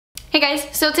Hey guys,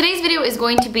 so today's video is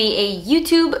going to be a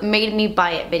YouTube made me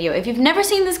buy it video. If you've never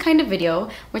seen this kind of video,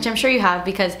 which I'm sure you have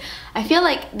because I feel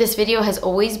like this video has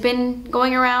always been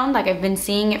going around, like I've been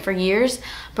seeing it for years,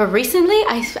 but recently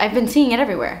I've been seeing it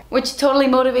everywhere, which totally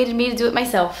motivated me to do it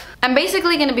myself. I'm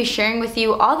basically going to be sharing with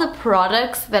you all the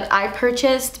products that I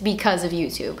purchased because of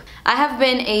YouTube. I have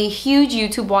been a huge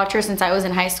YouTube watcher since I was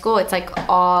in high school. It's like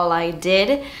all I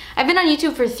did. I've been on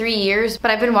YouTube for 3 years, but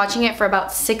I've been watching it for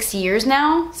about 6 years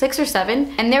now, 6 or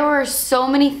 7, and there were so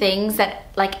many things that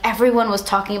like everyone was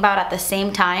talking about at the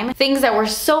same time. Things that were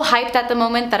so hyped at the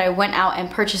moment that I went out and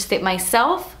purchased it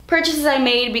myself. Purchases I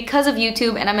made because of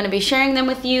YouTube, and I'm gonna be sharing them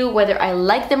with you, whether I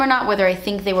like them or not, whether I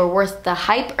think they were worth the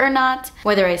hype or not,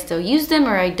 whether I still use them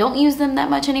or I don't use them that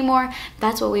much anymore.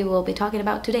 That's what we will be talking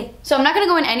about today. So I'm not gonna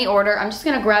go in any order. I'm just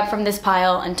gonna grab from this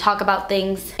pile and talk about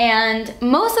things. And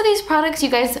most of these products you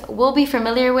guys will be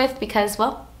familiar with because,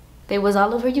 well, they was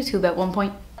all over YouTube at one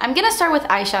point. I'm gonna start with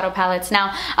eyeshadow palettes.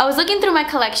 Now, I was looking through my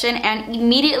collection and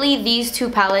immediately these two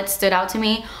palettes stood out to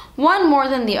me. One more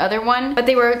than the other one, but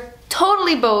they were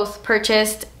totally both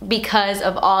purchased because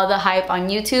of all the hype on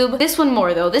YouTube. This one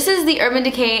more though. This is the Urban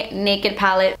Decay Naked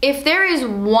Palette. If there is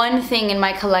one thing in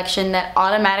my collection that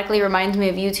automatically reminds me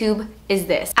of YouTube, is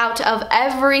this. Out of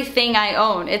everything I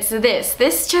own, it's this.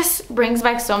 This just brings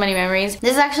back so many memories.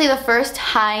 This is actually the first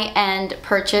high-end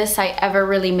purchase I ever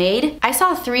really made. I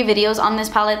saw 3 videos on this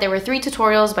palette. There were 3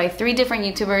 tutorials by 3 different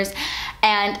YouTubers,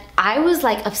 and I was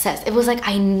like obsessed. It was like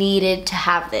I needed to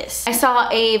have this. I saw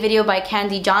a video by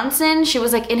Candy Johnson. She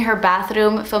was like in her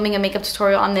bathroom filming a makeup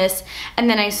tutorial on this, and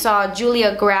then I saw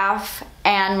Julia Graf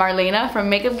and Marlena from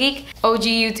Makeup Geek, OG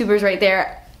YouTubers right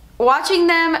there. Watching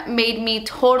them made me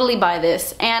totally buy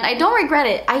this, and I don't regret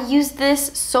it. I used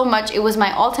this so much. It was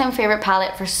my all-time favorite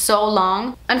palette for so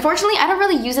long. Unfortunately, I don't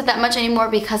really use it that much anymore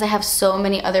because I have so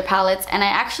many other palettes, and I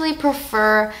actually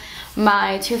prefer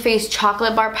my Too Faced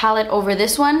Chocolate Bar palette over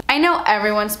this one. I know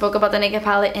everyone spoke about the Naked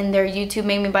palette in their YouTube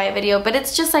Made Me Buy It video, but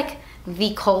it's just like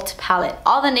the cult palette.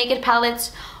 All the Naked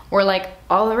palettes were like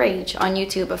all the rage on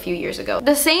YouTube a few years ago.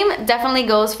 The same definitely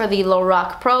goes for the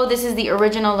Lorac Pro. This is the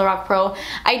original Lorac Pro.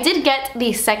 I did get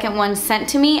the second one sent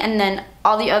to me, and then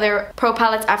all the other Pro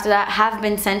palettes after that have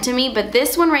been sent to me, but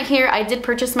this one right here I did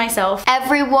purchase myself.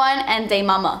 Everyone and they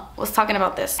mama was talking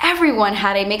about this. Everyone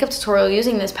had a makeup tutorial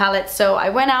using this palette, so I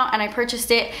went out and I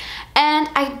purchased it, and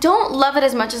I don't love it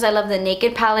as much as I love the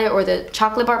Naked palette or the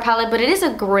Chocolate Bar palette, but it is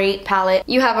a great palette.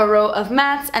 You have a row of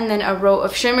mattes and then a row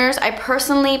of shimmers. I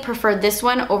personally prefer this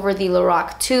one over the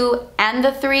Lorac 2 and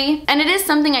the 3, and it is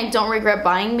something I don't regret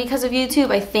buying because of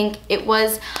YouTube. I think it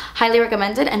was highly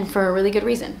recommended and for a really good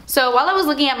reason. So while I was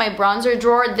looking at my bronzer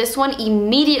drawer, this one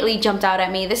immediately jumped out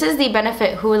at me. This is the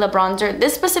Benefit Hoola bronzer.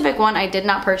 This specific one I did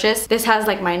not purchase. This has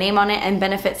like my name on it and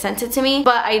Benefit sent it to me,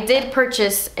 but I did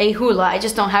purchase a Hoola. I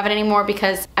just don't have it anymore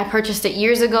because I purchased it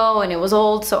years ago and it was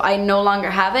old, so I no longer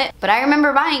have it, but I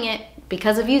remember buying it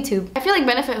because of YouTube. I feel like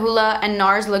Benefit Hoola and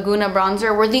NARS Laguna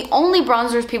bronzer were the only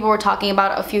bronzers people were talking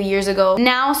about a few years ago.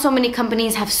 Now so many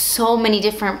companies have so many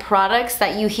different products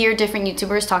that you hear different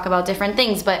YouTubers talk about different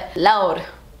things, but loud.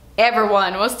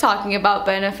 Everyone was talking about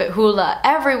Benefit Hoola.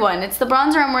 Everyone. It's the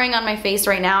bronzer I'm wearing on my face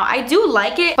right now. I do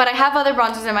like it, but I have other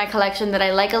bronzers in my collection that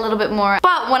I like a little bit more.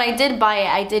 But when I did buy it,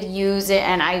 I did use it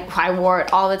and I wore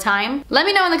it all the time. Let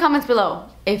me know in the comments below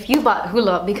if you bought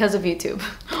Hoola because of YouTube,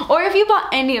 or if you bought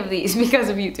any of these because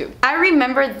of YouTube. I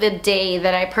remember the day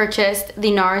that I purchased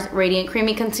the NARS Radiant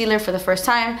Creamy Concealer for the first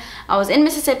time. I was in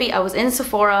Mississippi, I was in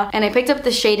Sephora, and I picked up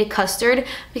the shade Custard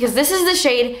because this is the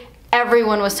shade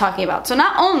everyone was talking about. So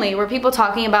not only were people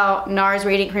talking about NARS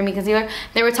Radiant Creamy Concealer,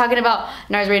 they were talking about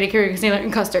NARS Radiant Creamy Concealer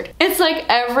and Custard. It's like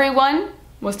everyone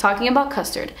was talking about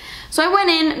Custard. So I went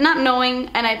in not knowing,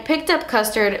 and I picked up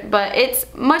Custard, but it's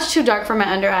much too dark for my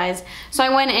under eyes. So I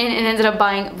went in and ended up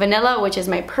buying Vanilla, which is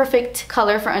my perfect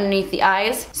color for underneath the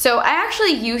eyes. So I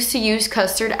actually used to use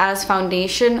Custard as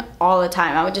foundation all the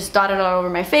time. I would just dot it all over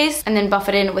my face and then buff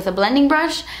it in with a blending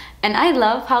brush. And I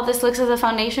love how this looks as a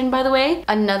foundation, by the way.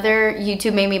 Another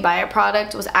YouTube Made Me Buy It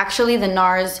product was actually the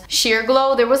NARS Sheer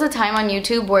Glow. There was a time on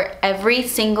YouTube where every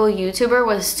single YouTuber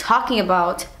was talking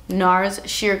about NARS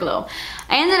Sheer Glow.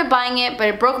 I ended up buying it, but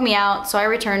it broke me out, so I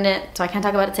returned it, so I can't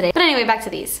talk about it today. But anyway, back to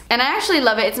these. And I actually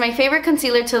love it. It's my favorite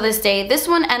concealer till this day. This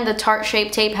one and the Tarte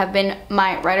Shape Tape have been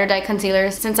my ride or die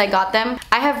concealers since I got them.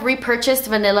 I have repurchased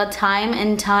Vanilla time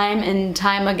and time and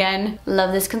time again.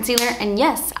 Love this concealer, and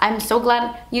yes, I'm so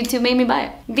glad YouTube made me buy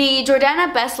it. The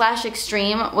Jordana Best Lash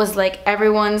Extreme was like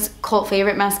everyone's cult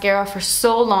favorite mascara for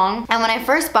so long, and when I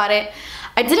first bought it,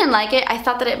 I didn't like it. I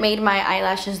thought that it made my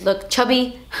eyelashes look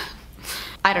chubby.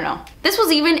 I don't know. This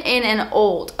was even in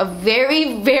a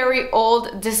very, very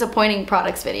old disappointing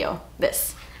products video.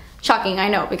 This. Shocking, I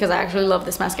know, because I actually love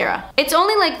this mascara. It's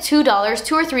only like $2,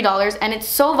 $2 or $3, and it's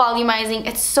so volumizing,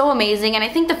 it's so amazing, and I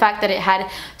think the fact that it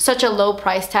had such a low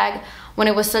price tag when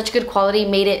it was such good quality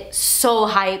made it so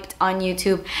hyped on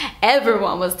YouTube.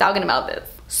 Everyone was talking about this.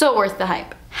 So worth the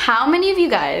hype. How many of you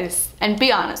guys, and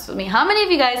be honest with me, how many of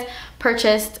you guys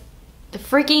purchased the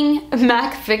freaking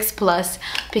MAC Fix Plus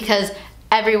because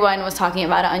everyone was talking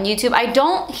about it on YouTube? I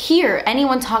don't hear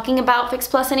anyone talking about Fix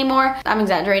Plus anymore. I'm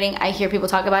exaggerating, I hear people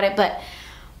talk about it, but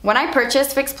when I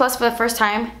purchased Fix Plus for the first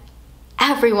time,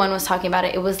 everyone was talking about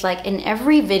it. It was like in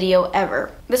every video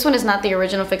ever. This one is not the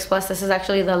original Fix Plus, this is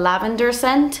actually the lavender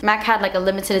scent. MAC had like a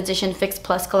limited edition Fix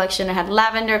Plus collection. It had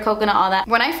lavender, coconut, all that.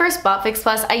 When I first bought Fix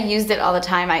Plus, I used it all the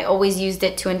time. I always used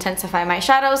it to intensify my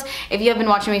shadows. If you have been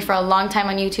watching me for a long time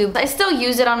on YouTube, I still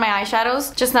use it on my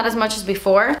eyeshadows, just not as much as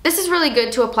before. This is really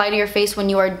good to apply to your face when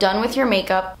you are done with your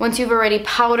makeup. Once you've already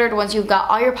powdered, once you've got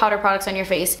all your powder products on your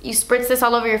face, you spritz this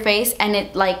all over your face and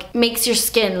it like makes your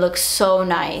skin look so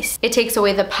nice. It takes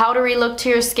away the powdery look to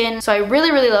your skin. So I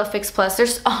really, really love Fix Plus.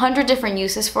 There's 100 different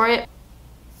uses for it.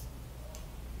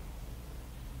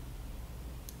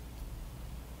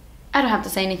 I don't have to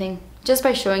say anything. Just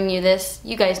by showing you this,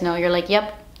 you guys know, you're like,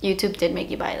 yep, YouTube did make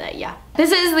you buy that, yeah.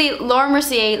 This is the Laura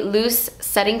Mercier Loose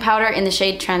Setting Powder in the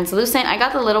shade Translucent. I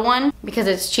got the little one because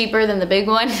it's cheaper than the big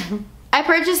one. I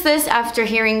purchased this after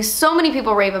hearing so many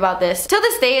people rave about this. Till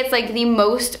this day, it's like the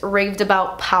most raved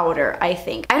about powder, I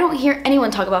think. I don't hear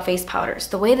anyone talk about face powders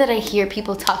the way that I hear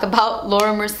people talk about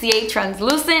Laura Mercier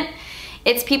Translucent.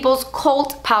 It's people's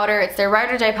cult powder. It's their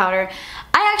ride or die powder.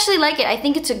 I actually like it. I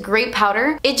think it's a great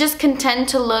powder. It just can tend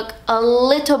to look a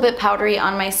little bit powdery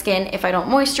on my skin if I don't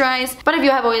moisturize. But if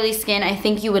you have oily skin, I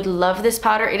think you would love this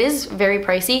powder. It is very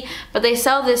pricey, but they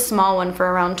sell this small one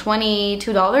for around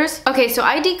 $22. Okay, so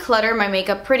I declutter my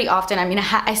makeup pretty often. I mean,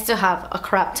 I still have a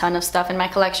crap ton of stuff in my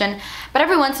collection, but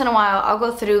every once in a while, I'll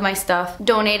go through my stuff,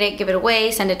 donate it, give it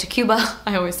away, send it to Cuba.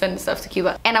 I always send stuff to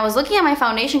Cuba. And I was looking at my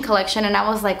foundation collection and I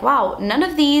was like, wow, none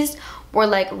of these were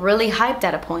like really hyped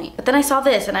at a point. But then I saw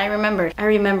this and I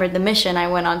remembered the mission I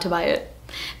went on to buy it.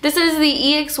 This is the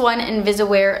EX1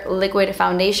 Invisiwear Liquid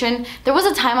Foundation. There was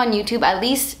a time on YouTube, at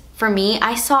least for me,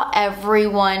 I saw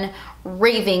everyone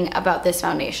raving about this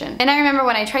foundation. And I remember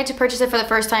when I tried to purchase it for the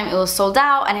first time, it was sold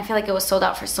out, and I feel like it was sold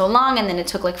out for so long, and then it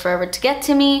took like forever to get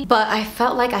to me. But I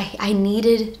felt like I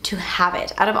needed to have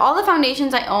it. Out of all the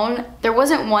foundations I own, there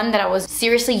wasn't one that I was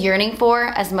seriously yearning for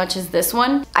as much as this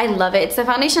one. I love it. It's the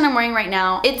foundation I'm wearing right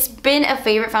now. It's been a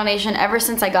favorite foundation ever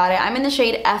since I got it. I'm in the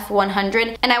shade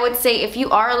F100, and I would say if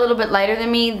you are a little bit lighter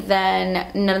than me,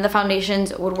 then none of the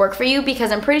foundations would work for you,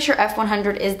 because I'm pretty sure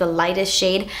F100 is the lightest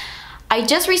shade. I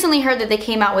just recently heard that they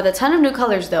came out with a ton of new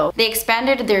colors though. They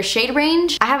expanded their shade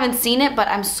range. I haven't seen it, but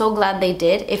I'm so glad they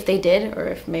did, if they did, or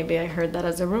if maybe I heard that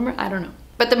as a rumor, I don't know.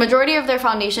 But the majority of their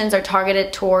foundations are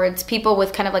targeted towards people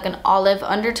with kind of like an olive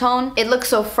undertone. It looks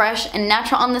so fresh and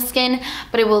natural on the skin,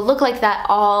 but it will look like that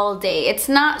all day. It's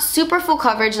not super full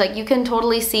coverage, like you can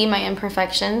totally see my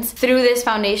imperfections through this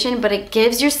foundation, but it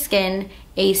gives your skin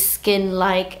a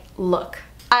skin-like look.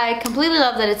 I completely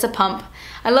love that it's a pump.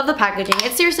 I love the packaging.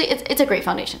 It's seriously, it's a great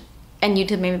foundation. And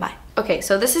YouTube made me buy. Okay,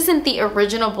 so this isn't the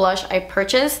original blush I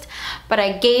purchased, but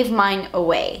I gave mine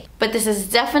away. But this is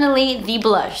definitely the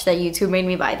blush that YouTube made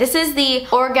me buy. This is the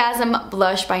Orgasm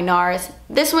Blush by NARS.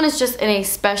 This one is just in a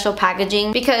special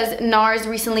packaging because NARS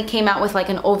recently came out with like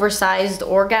an oversized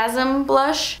Orgasm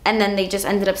blush, and then they just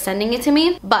ended up sending it to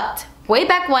me. But way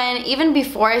back when, even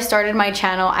before I started my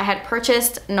channel, I had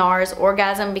purchased NARS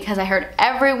Orgasm because I heard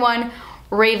everyone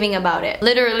raving about it.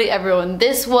 Literally everyone.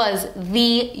 This was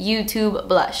the YouTube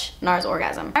blush, NARS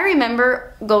Orgasm. I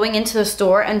remember going into the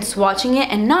store and swatching it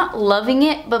and not loving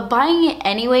it, but buying it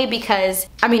anyway because,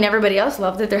 I mean, everybody else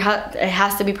loved it. It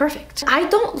has to be perfect. I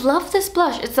don't love this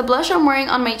blush. It's the blush I'm wearing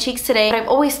on my cheeks today, but I've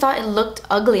always thought it looked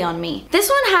ugly on me. This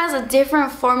one has a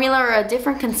different formula or a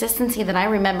different consistency than I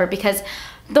remember because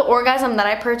the Orgasm that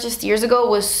I purchased years ago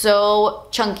was so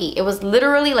chunky. It was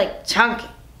literally like chunky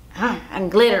and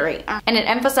glittery, and it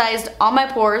emphasized all my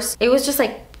pores. It was just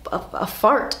like a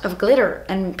fart of glitter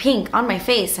and pink on my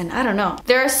face, and I don't know.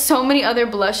 There are so many other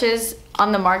blushes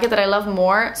on the market that I love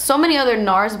more. So many other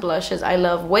NARS blushes I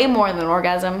love way more than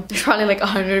Orgasm. There's probably like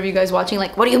 100 of you guys watching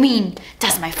like, what do you mean?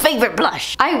 That's my favorite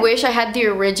blush. I wish I had the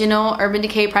original Urban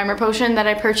Decay Primer Potion that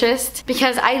I purchased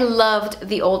because I loved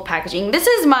the old packaging. This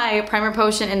is my primer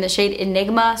potion in the shade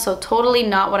Enigma, so totally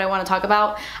not what I want to talk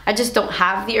about. I just don't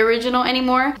have the original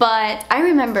anymore. But I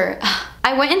remember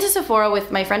I went into Sephora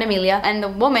with my friend Amelia, and the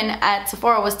woman at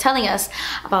Sephora was telling us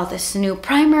about this new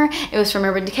primer. It was from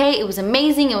Urban Decay. It was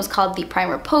amazing. It was called the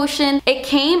Primer Potion. It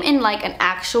came in like an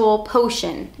actual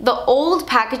potion. The old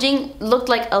packaging looked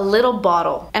like a little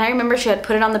bottle. And I remember she had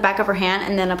put it on the back of her hand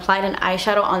and then applied an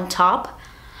eyeshadow on top.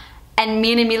 And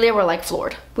me and Amelia were like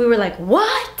floored. We were like,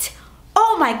 what?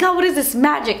 Oh my god, what is this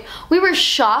magic? We were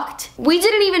shocked. We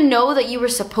didn't even know that you were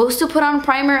supposed to put on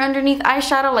primer underneath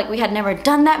eyeshadow. Like, we had never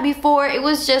done that before. It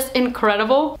was just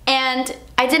incredible. And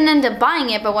I didn't end up buying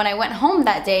it, but when I went home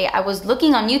that day, I was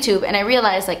looking on YouTube and I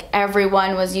realized like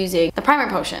everyone was using the primer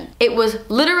potion. It was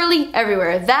literally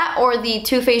everywhere. That or the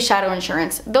Too Faced Shadow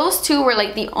Insurance. Those two were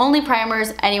like the only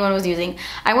primers anyone was using.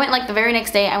 I went like the very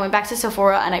next day, I went back to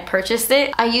Sephora and I purchased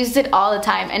it. I used it all the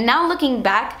time. And now looking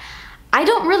back, I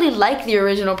don't really like the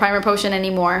original primer potion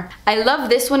anymore. I love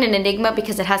this one in Enigma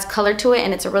because it has color to it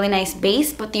and it's a really nice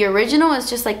base, but the original is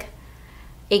just like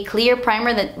a clear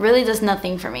primer that really does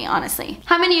nothing for me, honestly.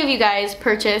 How many of you guys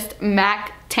purchased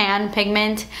MAC Tan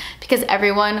Pigment because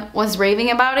everyone was raving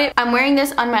about it? I'm wearing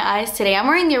this on my eyes today. I'm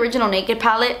wearing the original Naked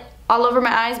palette all over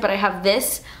my eyes, but I have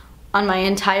this on my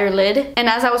entire lid. And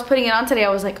as I was putting it on today, I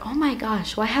was like, oh my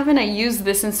gosh, why haven't I used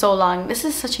this in so long? This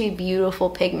is such a beautiful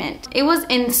pigment. It was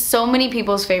in so many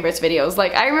people's favorites videos.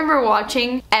 Like, I remember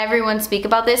watching everyone speak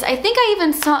about this. I think I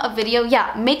even saw a video,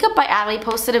 yeah, Makeup by Ali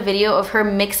posted a video of her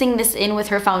mixing this in with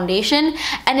her foundation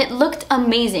and it looked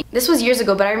amazing. This was years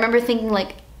ago, but I remember thinking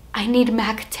like, I need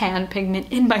MAC Tan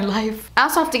Pigment in my life. I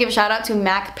also have to give a shout out to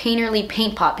MAC Painterly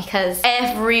Paint Pot because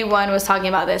everyone was talking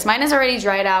about this. Mine is already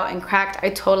dried out and cracked.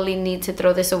 I totally need to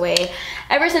throw this away.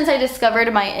 Ever since I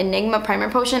discovered my Enigma Primer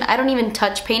Potion, I don't even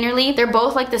touch Painterly. They're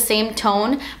both like the same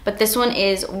tone, but this one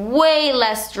is way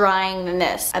less drying than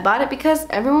this. I bought it because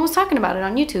everyone was talking about it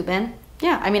on YouTube, and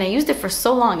yeah, I mean, I used it for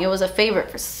so long. It was a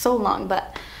favorite for so long,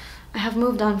 but I have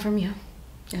moved on from you.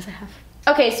 Yes, I have.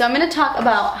 Okay, so I'm gonna talk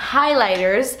about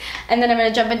highlighters and then I'm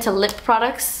gonna jump into lip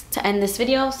products to end this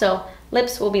video, so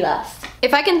lips will be last.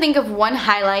 If I can think of one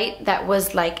highlight that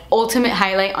was like ultimate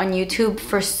highlight on YouTube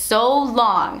for so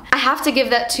long, I have to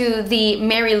give that to the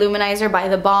Mary Luminizer by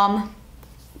The Balm.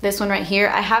 This one right here.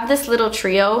 I have this little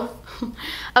trio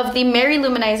of the Mary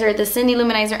Luminizer, the Cindy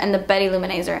Luminizer, and the Betty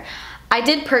Luminizer. I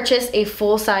did purchase a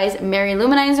full-size Mary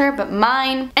Luminizer, but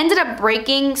mine ended up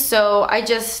breaking, so I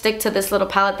just stick to this little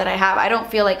palette that I have. I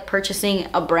don't feel like purchasing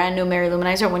a brand new Mary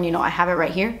Luminizer when you know I have it right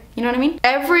here. You know what I mean?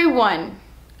 Everyone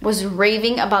was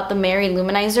raving about the Mary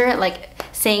Luminizer, like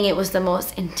saying it was the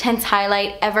most intense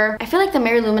highlight ever. I feel like the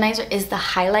Mary Luminizer is the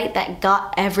highlight that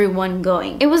got everyone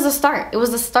going. It was the start. It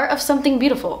was the start of something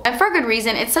beautiful. And for a good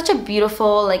reason. It's such a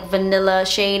beautiful like vanilla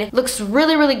shade. Looks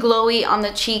really, really glowy on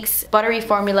the cheeks. Buttery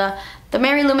formula. The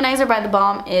Mary Luminizer by The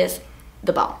Balm is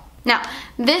the bomb. Now,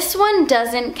 this one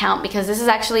doesn't count because this is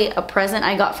actually a present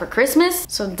I got for Christmas.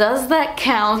 So does that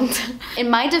count? In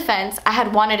my defense, I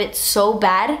had wanted it so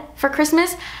bad for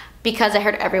Christmas because I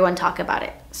heard everyone talk about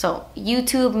it. So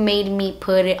YouTube made me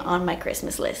put it on my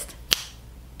Christmas list.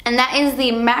 And that is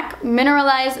the MAC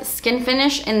Mineralized Skin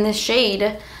Finish in the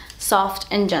shade Soft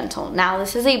and Gentle. Now,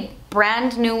 this is a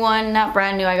brand new one, not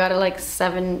brand new, I got it like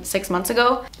 6 months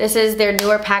ago. This is their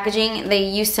newer packaging. They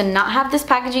used to not have this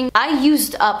packaging. I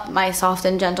used up my Soft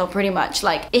and Gentle pretty much.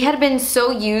 Like, it had been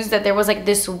so used that there was like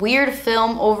this weird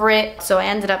film over it, so I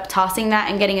ended up tossing that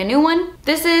and getting a new one.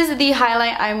 This is the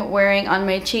highlight I'm wearing on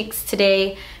my cheeks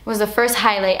today. It was the first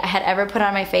highlight I had ever put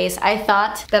on my face. I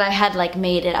thought that I had like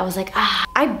made it. I was like,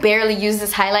 I barely use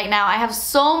this highlight now. I have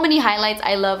so many highlights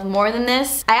I love more than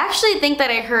this. I actually think that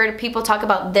I heard people talk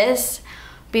about this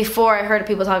before I heard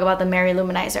people talk about the Mary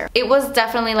Luminizer. It was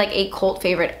definitely like a cult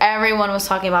favorite. Everyone was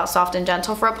talking about Soft and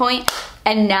Gentle for a point,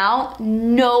 and now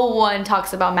no one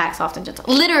talks about MAC Soft and Gentle.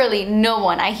 Literally no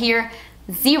one. I hear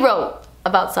zero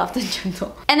about Soft and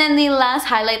Gentle. And then the last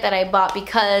highlight that I bought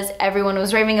because everyone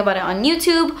was raving about it on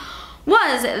YouTube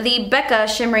was the Becca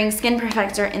Shimmering Skin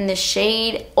Perfector in the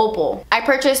shade Opal. I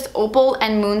purchased Opal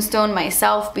and Moonstone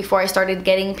myself before I started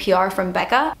getting PR from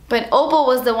Becca, but Opal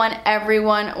was the one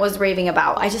everyone was raving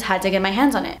about. I just had to get my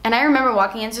hands on it. And I remember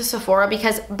walking into Sephora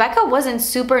because Becca wasn't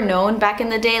super known back in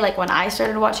the day, like when I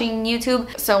started watching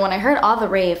YouTube. So when I heard all the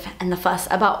rave and the fuss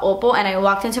about Opal and I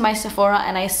walked into my Sephora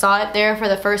and I saw it there for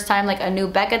the first time, like a new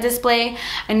Becca display,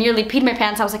 I nearly peed my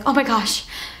pants. I was like, oh my gosh,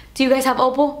 Do you guys have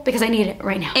Opal? Because I need it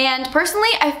right now. And personally,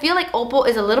 I feel like Opal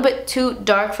is a little bit too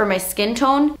dark for my skin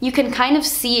tone. You can kind of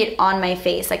see it on my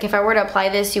face. Like if I were to apply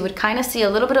this, you would kind of see a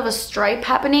little bit of a stripe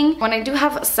happening. When I do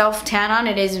have self-tan on,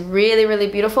 it is really, really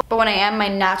beautiful. But when I am my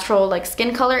natural like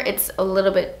skin color, it's a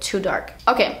little bit too dark.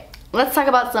 Okay, let's talk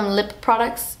about some lip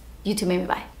products YouTube made me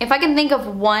buy. If I can think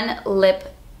of one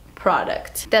lip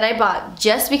product that I bought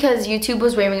just because YouTube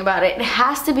was raving about it, it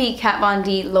has to be Kat Von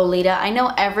D Lolita. I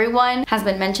know everyone has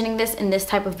been mentioning this in this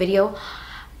type of video,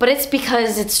 but it's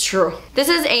because it's true. This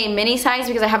is a mini size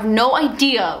because I have no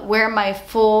idea where my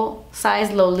full size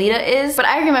Lolita is, but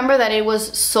I remember that it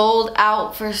was sold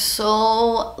out for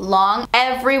so long.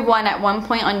 Everyone at one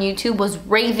point on YouTube was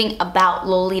raving about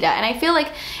Lolita, and I feel like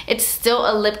it's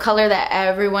still a lip color that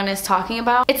everyone is talking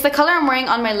about. It's the color I'm wearing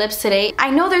on my lips today. I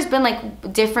know there's been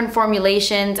like different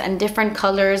formulations and different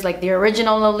colors, like the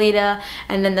original Lolita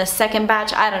and then the second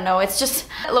batch. I don't know, it's just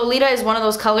Lolita is one of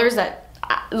those colors that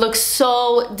looks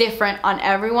so different on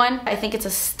everyone. I think it's a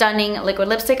stunning liquid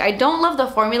lipstick. I don't love the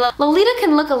formula. Lolita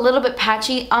can look a little bit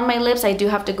patchy on my lips. I do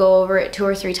have to go over it 2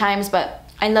 or 3 times, but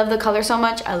I love the color so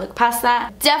much, I look past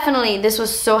that. Definitely, this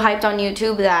was so hyped on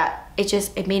YouTube that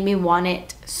it made me want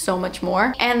it so much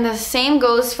more. And the same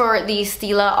goes for the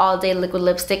Stila All Day Liquid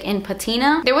Lipstick in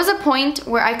Patina. There was a point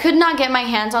where I could not get my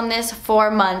hands on this for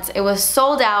months. It was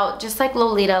sold out, just like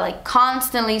Lolita, like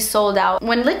constantly sold out.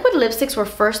 When liquid lipsticks were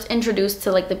first introduced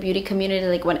to like the beauty community,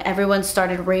 like when everyone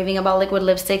started raving about liquid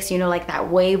lipsticks, you know, like that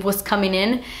wave was coming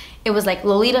in, it was like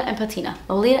Lolita and Patina,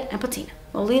 Lolita and Patina,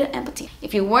 Lolita and Patina.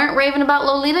 If you weren't raving about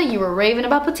Lolita, you were raving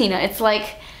about Patina. It's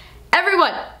like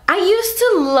everyone. I used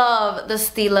to love the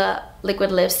Stila liquid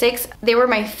lipsticks. They were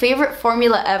my favorite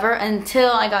formula ever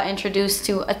until I got introduced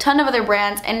to a ton of other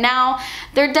brands, and now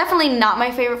they're definitely not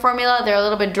my favorite formula. They're a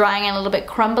little bit drying and a little bit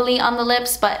crumbly on the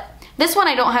lips, but this one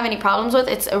I don't have any problems with.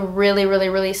 It's a really, really,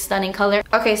 really stunning color.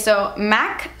 Okay, so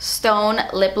MAC Stone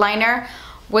lip liner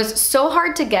was so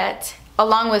hard to get,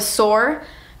 along with Soar.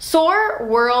 Soar,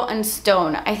 Whirl, and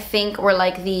Stone, I think, were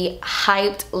like the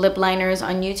hyped lip liners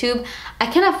on YouTube. I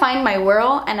cannot find my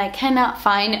Whirl and I cannot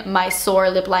find my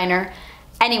Soar lip liner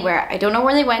anywhere. I don't know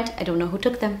where they went. I don't know who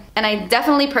took them. And I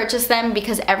definitely purchased them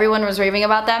because everyone was raving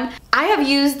about them. I have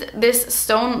used this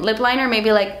Stone lip liner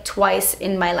maybe like twice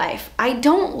in my life. I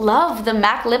don't love the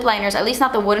MAC lip liners, at least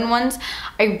not the wooden ones.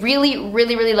 I really,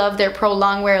 really, really love their Pro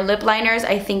Longwear lip liners.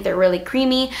 I think they're really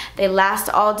creamy. They last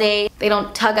all day. They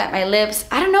don't tug at my lips.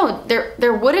 I don't know,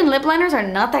 their wooden lip liners are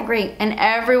not that great, and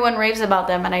everyone raves about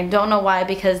them, and I don't know why,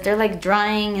 because they're like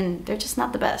drying and they're just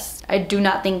not the best. I do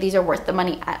not think these are worth the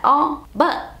money at all,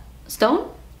 but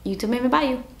Stone, YouTube made me buy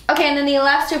you. Okay, and then the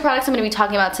last 2 products I'm going to be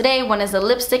talking about today, one is a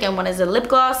lipstick and one is a lip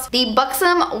gloss. The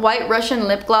Buxom White Russian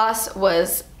lip gloss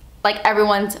was like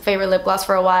everyone's favorite lip gloss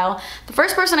for a while. The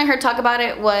first person I heard talk about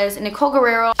it was Nicole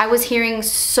Guerrero. I was hearing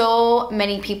so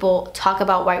many people talk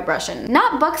about White Russian.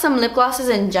 Not Buxom lip glosses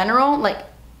in general, like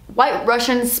White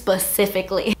Russian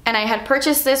specifically. And I had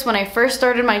purchased this when I first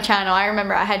started my channel. I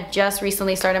remember I had just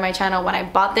recently started my channel when I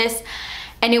bought this,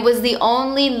 and it was the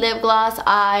only lip gloss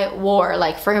I wore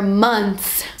like for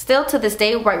months. Still to this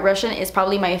day, White Russian is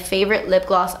probably my favorite lip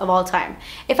gloss of all time.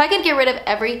 If I could get rid of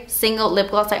every single lip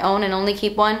gloss I own and only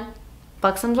keep one,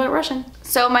 Buxom's White Russian.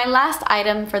 So my last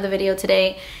item for the video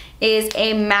today is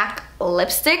a MAC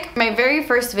lipstick. My very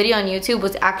first video on YouTube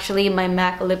was actually my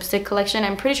MAC lipstick collection.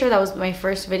 I'm pretty sure that was my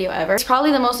first video ever. It's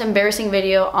probably the most embarrassing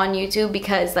video on YouTube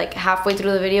because like halfway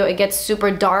through the video it gets super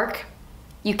dark.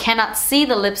 You cannot see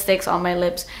the lipsticks on my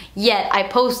lips, yet I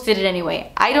posted it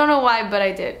anyway. I don't know why, but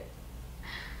I did.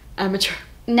 Amateur.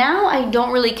 Now I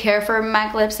don't really care for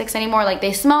MAC lipsticks anymore. Like,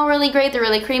 they smell really great, they're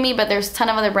really creamy, but there's a ton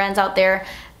of other brands out there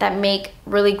that make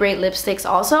really great lipsticks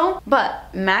also.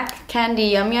 But MAC Candy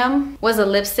Yum Yum was a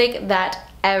lipstick that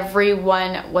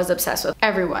everyone was obsessed with.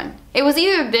 Everyone. It was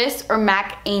either this or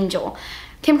MAC Angel.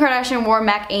 Kim Kardashian wore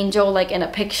MAC Angel like in a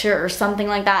picture or something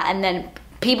like that, and then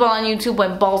people on YouTube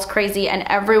went balls crazy and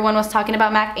everyone was talking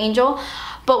about MAC Angel.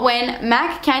 But when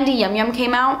MAC Candy Yum Yum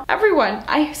came out,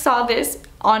 I saw this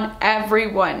on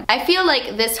everyone. I feel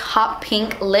like this hot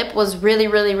pink lip was really,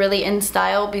 really, really in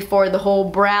style before the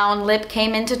whole brown lip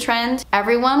came into trend.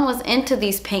 Everyone was into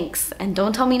these pinks, and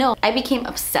don't tell me no. I became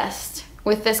obsessed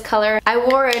with this color. I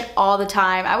wore it all the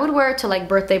time. I would wear it to like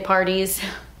birthday parties,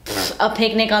 a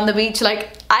picnic on the beach,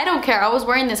 like I don't care. I was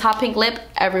wearing this hot pink lip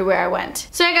everywhere I went.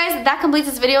 So yeah guys, that completes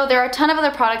this video. There are a ton of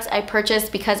other products I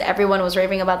purchased because everyone was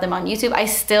raving about them on YouTube. I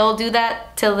still do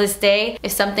that till this day.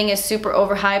 If something is super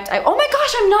overhyped, oh my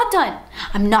gosh, I'm not done.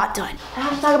 I'm not done. I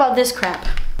have to talk about this crap.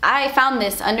 I found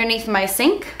this underneath my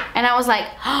sink and I was like,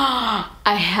 oh,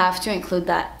 I have to include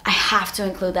that. I have to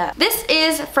include that. This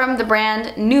is from the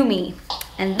brand NuMe.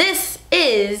 And this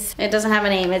is, it doesn't have a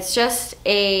name. It's just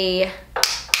a,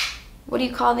 what do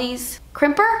you call these?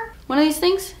 Crimper? One of these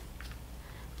things?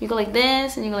 You go like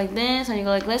this, and you go like this, and you go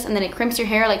like this, and then it crimps your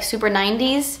hair like super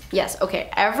 90s. Yes, okay,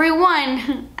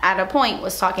 everyone at a point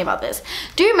was talking about this.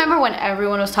 Do you remember when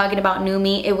everyone was talking about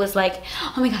NuMe? It was like,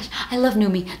 oh my gosh, I love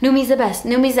NuMe. NuMe's the best,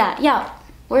 NuMe's that. Yeah,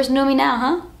 where's NuMe now,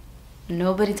 huh?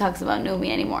 Nobody talks about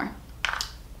NuMe anymore.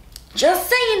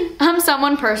 Just saying. I'm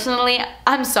someone personally,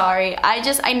 I'm sorry.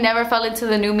 I never fell into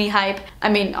the NuMe hype. I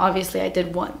mean, obviously I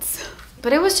did once.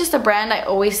 But it was just a brand I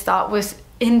always thought was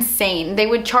insane. They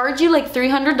would charge you like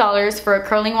 $300 for a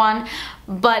curling wand,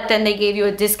 but then they gave you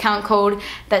a discount code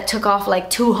that took off like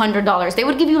 $200. They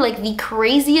would give you like the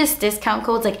craziest discount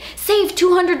codes, like save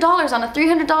 $200 on a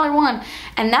 $300 one.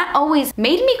 And that always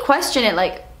made me question it,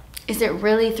 like, is it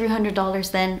really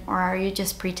 $300 then, or are you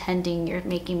just pretending you're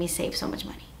making me save so much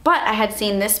money? But I had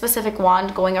seen this specific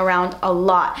wand going around a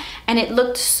lot and it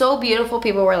looked so beautiful.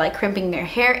 People were like crimping their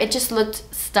hair. It just looked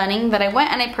stunning that I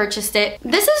went and I purchased it.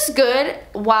 This is good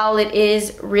while it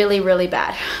is really, really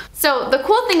bad. So the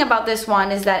cool thing about this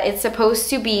wand is that it's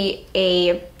supposed to be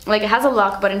a, like it has a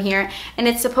lock button here and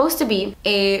it's supposed to be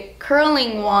a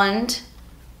curling wand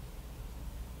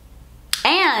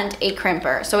and a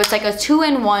crimper. So it's like a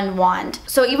 2-in-1 wand.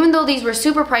 So even though these were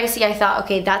super pricey, I thought,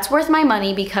 okay, that's worth my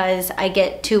money because I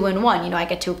get 2-in-1. You know, I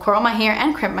get to curl my hair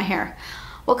and crimp my hair.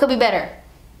 What could be better?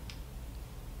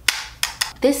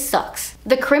 This sucks.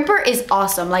 The crimper is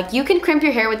awesome. Like you can crimp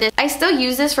your hair with this. I still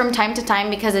use this from time to time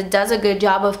because it does a good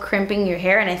job of crimping your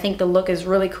hair and I think the look is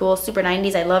really cool, super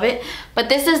 90s, I love it. But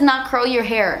this does not curl your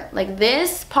hair. Like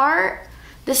this part,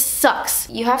 this sucks.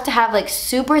 You have to have like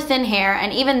super thin hair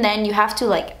and even then you have to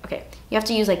like, okay, you have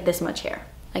to use like this much hair,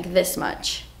 like this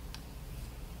much.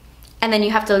 And then you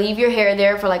have to leave your hair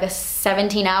there for like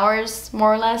 17 hours,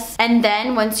 more or less. And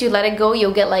then once you let it go,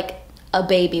 you'll get like a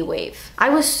baby wave. I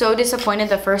was so disappointed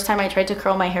the first time I tried to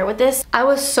curl my hair with this. I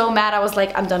was so mad, I was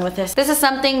like, I'm done with this. This is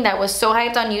something that was so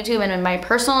hyped on YouTube and in my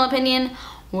personal opinion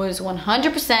was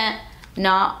 100%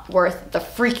 not worth the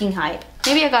freaking hype.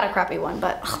 Maybe I got a crappy one,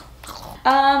 but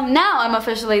now I'm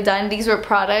officially done. These were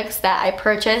products that I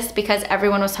purchased because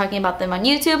everyone was talking about them on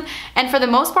YouTube, and for the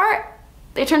most part,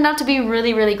 they turned out to be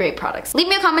really, really great products. Leave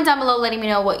me a comment down below letting me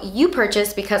know what you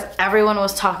purchased because everyone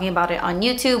was talking about it on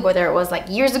YouTube, whether it was like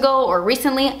years ago or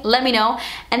recently. Let me know,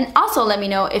 and also let me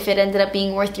know if it ended up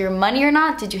being worth your money or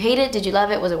not. Did you hate it? Did you love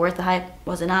it? Was it worth the hype?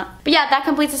 Was it not? But yeah, that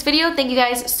completes this video. Thank you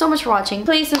guys so much for watching.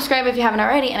 Please subscribe if you haven't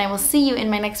already, and I will see you in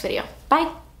my next video.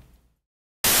 Bye!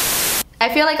 I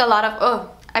feel like a lot of,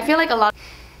 what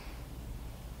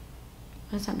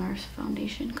is that NARS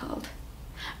foundation called?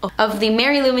 Oh, of the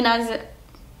Mary Luminaz,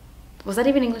 was that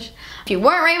even English? If you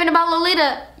weren't raving about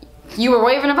Lolita, you were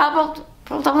raving about